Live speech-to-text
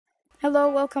Hello,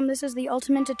 welcome. This is the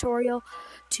ultimate tutorial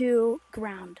to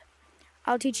ground.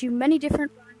 I'll teach you many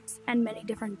different runs and many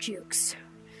different jukes.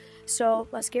 So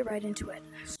let's get right into it.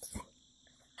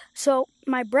 So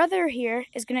my brother here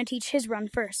is going to teach his run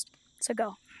first. So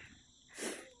go.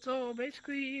 So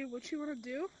basically what you want to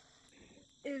do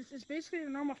is it's basically a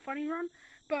normal funny run,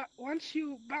 but once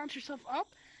you bounce yourself up,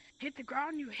 hit the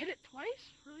ground, you hit it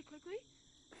twice really quickly.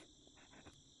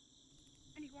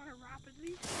 And you want to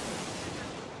rapidly.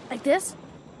 Like this?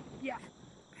 Yeah.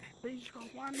 So you just go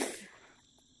one.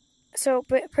 So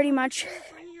pretty much.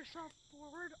 Bring yourself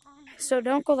forward on. So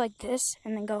don't go like this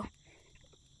and then go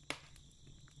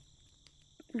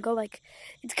like,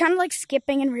 it's kind of like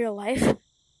skipping in real life.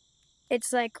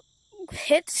 It's like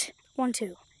hit, 1,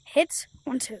 2, hit,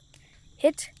 1, 2,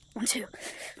 hit, 1, 2.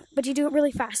 But you do it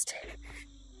really fast.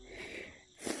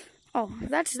 Oh,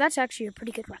 that's actually a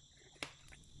pretty good run.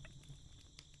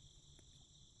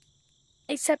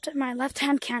 Except my left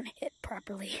hand can't hit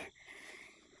properly.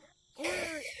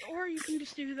 Or you can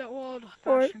just do the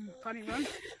old-fashioned funny run,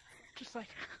 just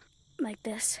like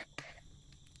this.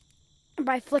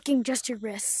 By flicking just your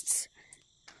wrists,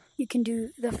 you can do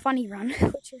the funny run,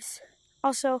 which is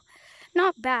also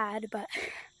not bad, but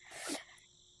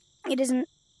it isn't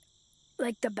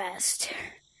like the best.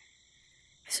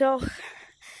 So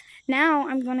now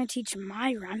I'm going to teach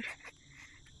my run.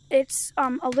 It's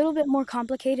a little bit more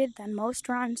complicated than most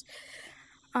runs,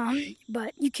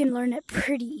 but you can learn it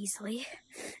pretty easily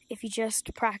if you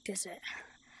just practice it.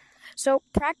 So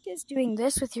practice doing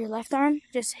this with your left arm,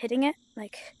 just hitting it,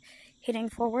 like hitting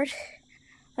forward,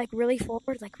 like really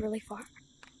forward, like really far.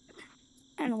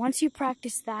 And once you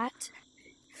practice that,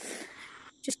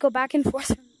 just go back and forth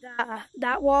from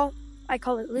that wall. I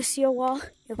call it Lucio wall.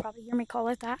 You'll probably hear me call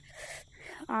it that.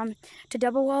 To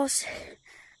double walls,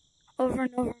 over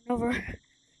and over and over,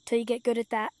 till you get good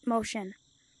at that motion.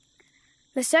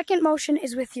 The second motion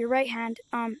is with your right hand,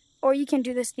 or you can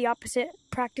do this the opposite.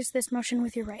 Practice this motion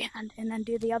with your right hand, and then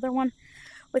do the other one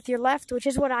with your left, which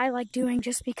is what I like doing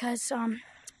just because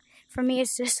for me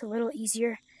it's just a little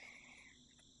easier.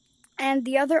 And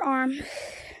the other arm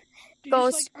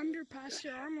goes... just like underpass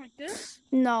your arm like this?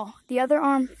 No, the other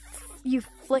arm, you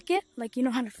flick it, like you know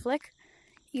how to flick.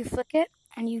 You flick it,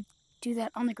 and you do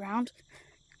that on the ground.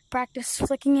 Practice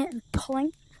flicking it and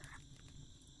pulling.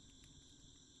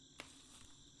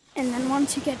 And then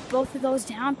once you get both of those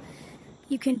down,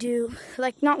 you can do,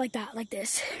 like, not like that, like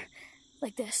this.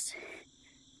 Like this.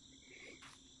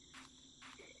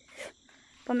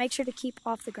 But make sure to keep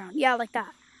off the ground. Yeah, like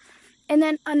that. And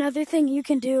then another thing you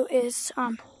can do is,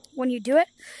 when you do it,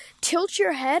 tilt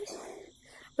your head,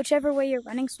 whichever way you're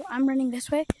running. So I'm running this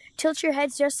way. Tilt your head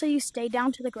just so you stay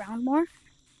down to the ground more.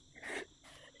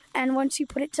 And once you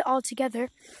put it all together,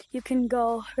 you can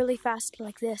go really fast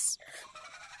like this.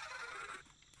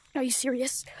 Are you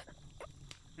serious?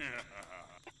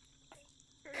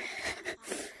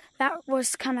 That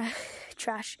was kind of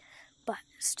trash, but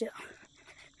still.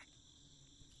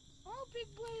 Oh, big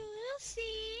boy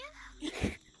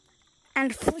Lucy.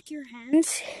 And flick your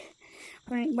hands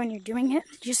when you're doing it,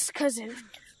 just because it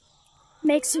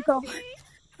makes you go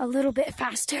a little bit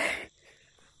faster.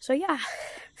 So yeah,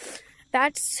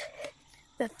 that's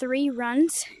the 3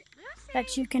 runs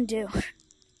that you can do.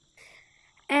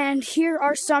 And here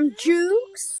are some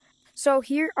jukes. So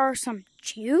here are some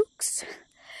jukes.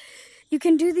 You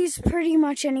can do these pretty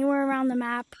much anywhere around the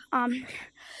map.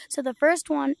 So the first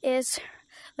one is,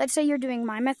 let's say you're doing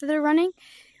my method of running.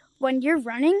 When you're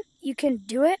running, you can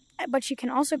do it, but you can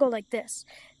also go like this.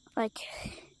 Like,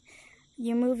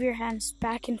 you move your hands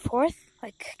back and forth,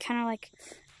 like kind of like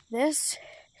this.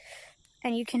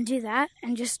 And you can do that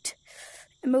and just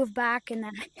move back and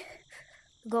then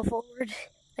go forward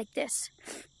like this.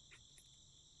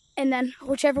 And then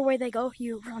whichever way they go,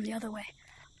 you run the other way.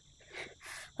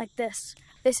 Like this.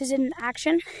 This is in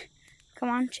action. Come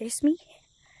on, chase me.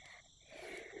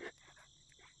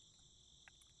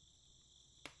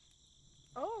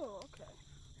 Oh, okay.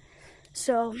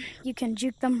 So you can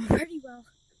juke them pretty well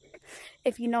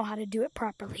if you know how to do it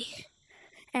properly.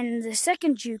 And the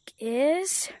second juke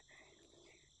is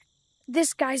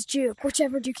this guy's juke,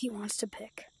 whichever juke he wants to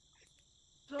pick.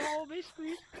 So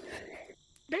basically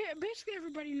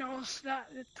everybody knows that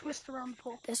the twist around the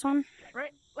pole. This one?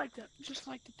 Right? Just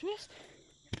like the twist.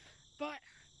 But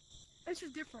this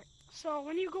is different. So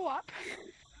when you go up,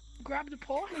 grab the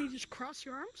pole and you just cross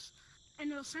your arms,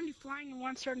 and it'll send you flying in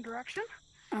one certain direction.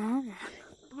 Oh.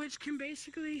 Which can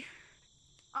basically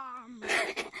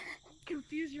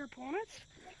confuse your opponents.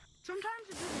 Sometimes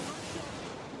it doesn't work, so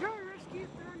it's very risky. If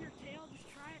they're on your tail, just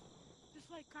try it. Just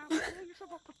like kind of pull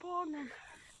yourself up the pole and then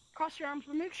cross your arms.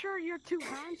 But make sure your 2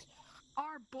 hands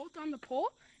are both on the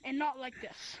pole and not like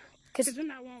this. Because then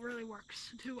that won't really work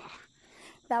too well.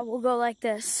 That will go like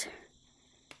this.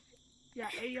 Yeah,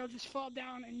 you'll just fall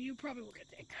down and you probably will get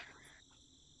digged.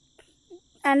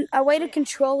 And a way to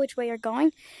control which way you're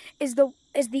going is the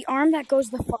arm that goes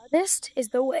the farthest is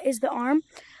the arm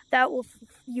that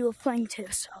you will fling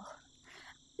to. So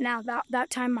now that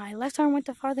time my left arm went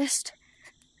the farthest,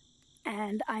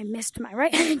 and I missed my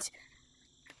right hand.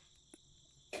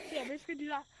 Yeah, basically do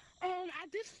that. And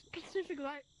at this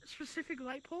specific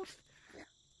light post,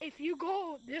 if you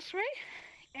go this way,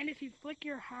 and if you flick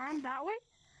your hand that way,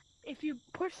 if you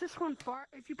push this one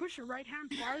if you push your right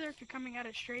hand farther, if you're coming at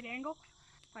a straight angle,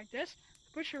 like this,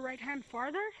 push your right hand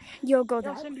farther, you'll go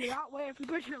it'll send you that way. If you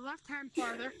push your left hand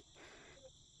farther,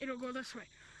 it'll go this way.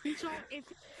 So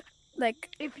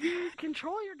if you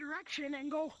control your direction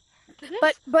and go to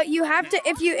this, but you have to,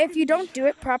 if you don't do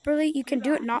it properly, you can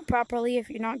do it not properly if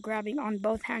you're not grabbing on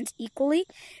both hands equally.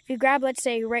 If you grab, let's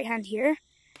say, your right hand here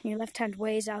and your left hand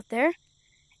ways out there,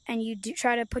 and you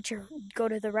try to go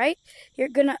to the right, you're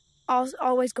gonna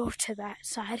always go to that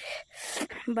side.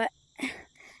 But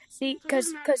see,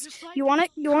 because you wanna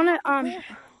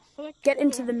get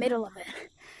into the middle of it.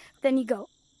 Then you go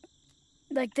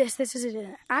like this. This is it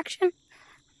in action.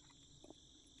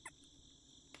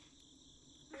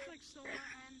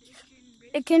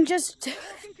 It can just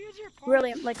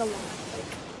really like a lot.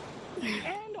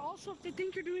 And also, if they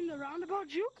think you're doing the roundabout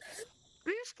juke,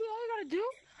 basically all you gotta do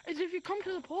is if you come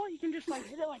to the pole, you can just like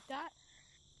hit it like that.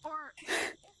 Or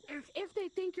if they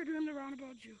think you're doing the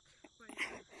roundabout juke.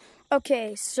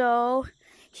 Okay, so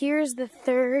here's the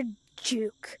third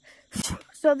juke.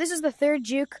 So this is the third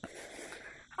juke.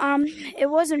 It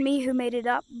wasn't me who made it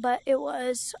up, but it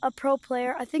was a pro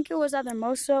player. I think it was either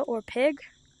Mosa or Pig.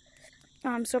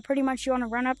 So pretty much you want to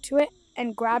run up to it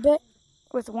and grab it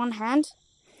with one hand.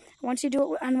 Once you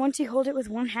do it, and once you hold it with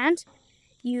one hand,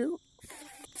 you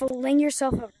fling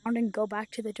yourself around and go back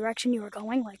to the direction you were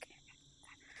going, like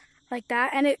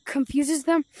that. And it confuses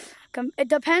them. It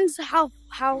depends how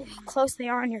close they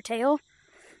are on your tail.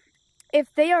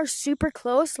 If they are super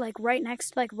close, like right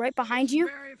behind you,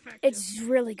 it's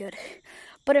really good.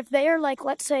 But if they are like,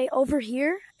 let's say over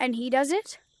here, and he do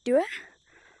it,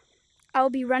 I'll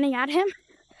be running at him,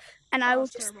 and I will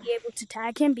just be able to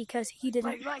tag him because he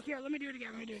didn't. Like here, let me do it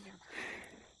again.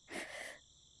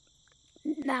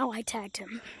 Now I tagged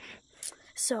him.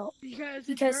 So because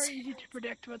it's very easy to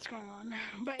predict what's going on.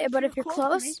 But if you're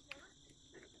close,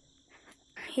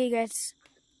 he gets.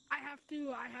 I have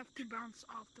to bounce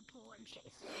off the pole and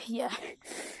chase. Yeah.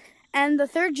 And the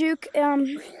third juke,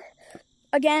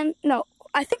 again, no,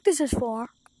 I think this is 4.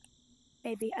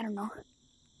 Maybe, I don't know.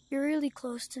 You're really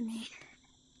close to me.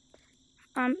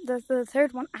 The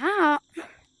third one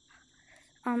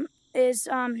is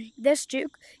this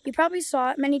juke. You probably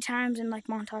saw it many times in like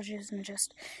montages and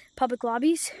just public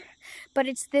lobbies, but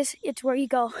it's where you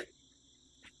go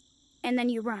and then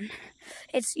you run.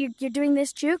 You're doing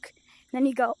this juke, and then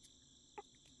you go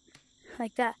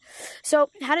like that. So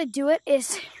how to do it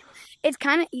is, it's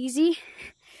kind of easy.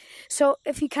 So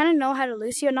if you kind of know how to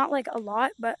Lucio, not like a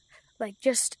lot, but like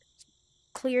just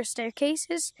clear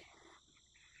staircases.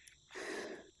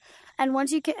 And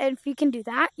if you can do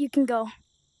that, you can go.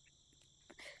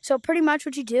 So pretty much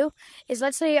what you do is,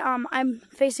 let's say I'm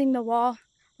facing the wall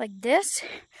like this.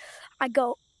 I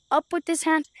go up with this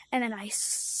hand, and then I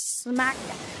smack.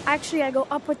 Actually, I go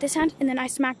up with this hand, and then I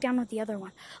smack down with the other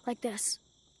one, like this.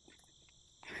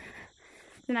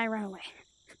 Then I run away.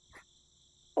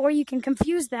 Or you can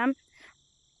confuse them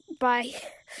by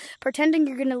pretending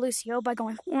you're going to Lucio by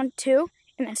going 1, 2,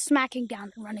 and then smacking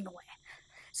down and running away.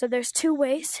 So there's 2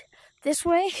 ways. This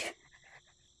way,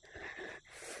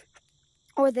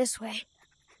 or this way.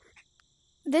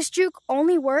 This juke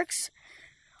only works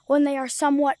when they are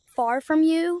somewhat far from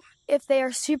you. If they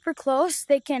are super close,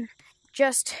 they can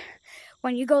just,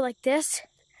 when you go like this,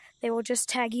 they will just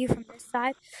tag you from this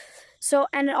side. So,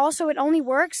 and it only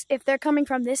works if they're coming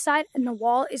from this side and the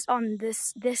wall is on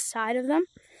this side of them.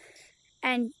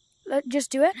 And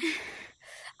just do it.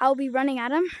 I'll be running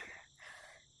at him.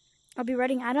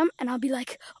 And I'll be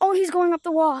like, oh, he's going up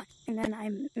the wall. And then I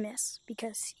miss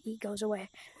because he goes away.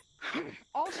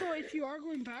 Also, if you are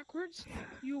going backwards,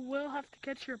 you will have to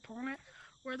catch your opponent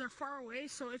where they're far away.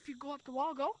 So if you go up the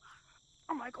wall,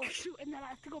 I'm like, oh, shoot. And then I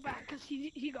have to go back because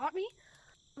he got me.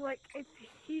 Like, if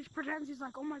he pretends he's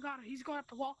like, oh, my God, he's going up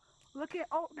the wall. Look at,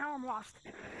 oh, now I'm lost.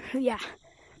 Yeah.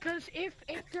 Because if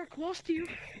they're close to you,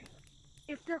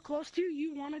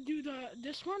 you want to do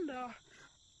this one, the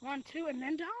 1, 2, and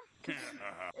then down.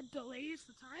 It delays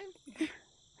the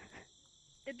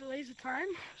time.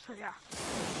 So yeah.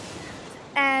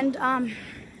 And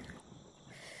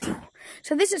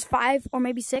so this is 5 or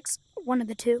maybe 6, one of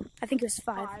the two. I think it was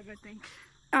 5. 5, I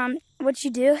think. What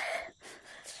you do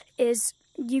is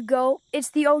you go. It's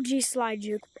the OG slide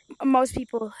juke. Most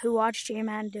people who watch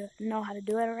J-Man know how to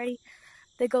do it already.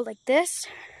 They go like this.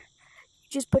 You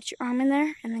just put your arm in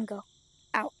there and then go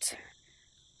out.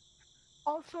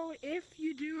 Also, if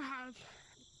you do have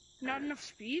not enough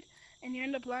speed and you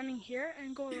end up landing here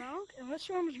and go around, unless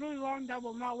your arm is really long, that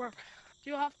will not work.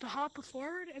 You'll have to hop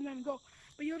forward and then go.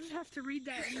 But you'll just have to read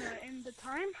that in the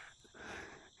time.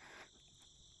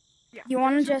 Yeah. You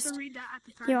want to have just to read that at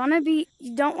the time.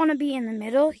 you don't want to be in the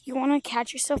middle. You want to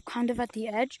catch yourself kind of at the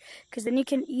edge, because then you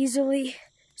can easily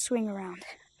swing around.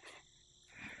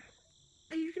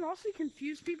 And you can also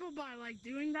confuse people by like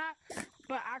doing that,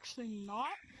 but actually not,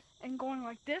 and going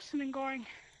like this, and then going,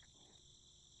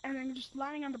 and then just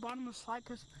landing on the bottom of the slide,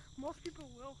 because most people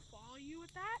will follow you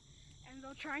with that, and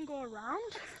they'll try and go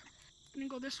around, and then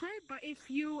go this way, but if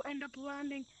you end up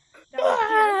landing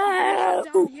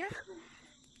down here,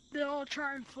 they'll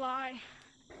try and fly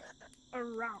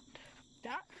around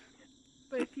that,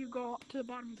 but if you go up to the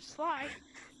bottom of the slide,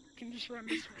 you can just run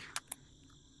this way.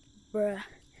 Bruh.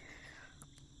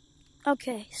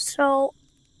 Okay, so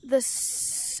the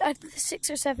 6th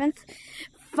or 7th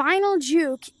final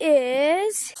juke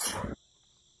is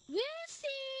Lucy!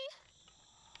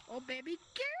 Oh, baby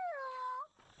girl!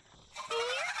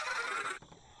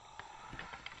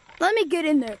 Let me get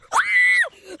in there.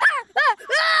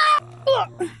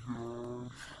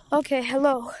 Okay,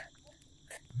 hello.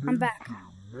 I'm back.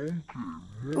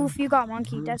 Oof, you got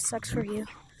monkey. That sucks for you.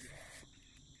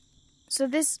 So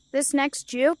this next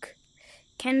juke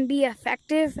can be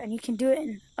effective, and you can do it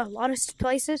in a lot of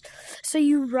places. So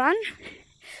you run,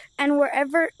 and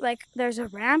wherever like there's a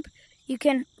ramp, you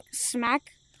can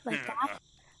smack like that.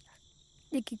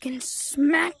 Like you can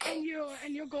smack, and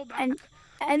you'll go back.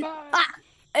 And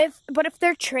if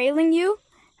they're trailing you,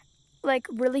 like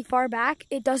really far back,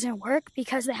 it doesn't work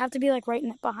because they have to be like right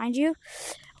behind you,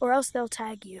 or else they'll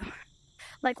tag you.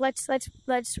 Like let's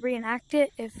reenact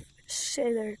it. If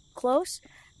say they're close,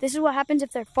 this is what happens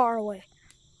if they're far away.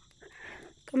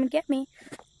 Come and get me.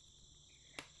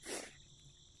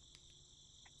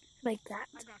 Like that.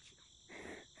 I got you.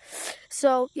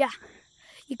 So yeah,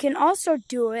 you can also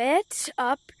do it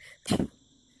up.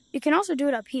 You can also do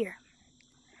it up here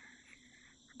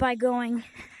by going,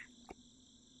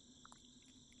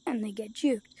 and they get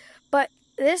juked. But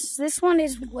this one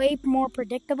is way more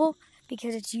predictable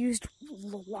because it's used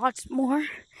lots more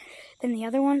than the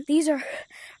other one. These are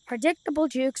predictable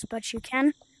jukes, but if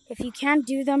you can't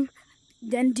do them,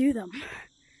 then do them.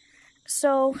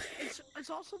 So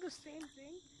it's also the same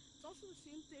thing. It's also the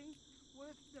same thing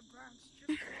with the branch.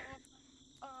 Just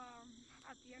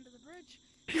at the end of the bridge,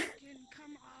 you can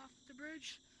come off the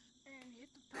bridge and hit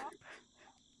the top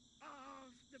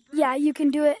of the bridge. Yeah, you can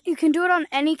do it. You can do it on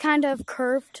any kind of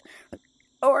curved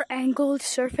or angled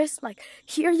surface. Like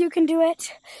here, you can do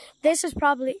it. This is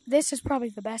probably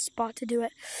the best spot to do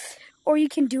it. Or you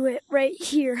can do it right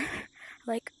here,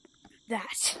 like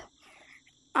that.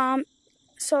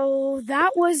 So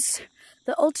that was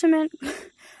the ultimate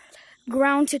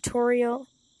ground tutorial.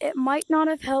 It might not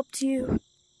have helped you,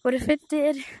 but if it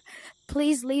did,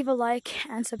 please leave a like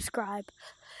and subscribe.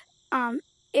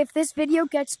 If this video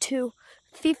gets to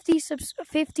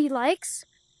 50 likes,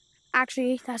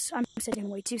 actually, I'm setting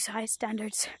way too high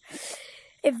standards.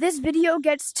 If this video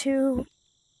gets to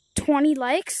 20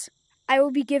 likes, I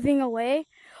will be giving away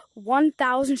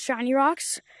 1,000 shiny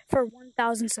rocks for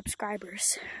 1,000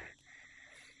 subscribers.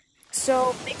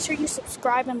 So make sure you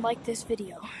subscribe and like this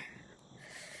video.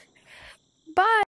 Bye!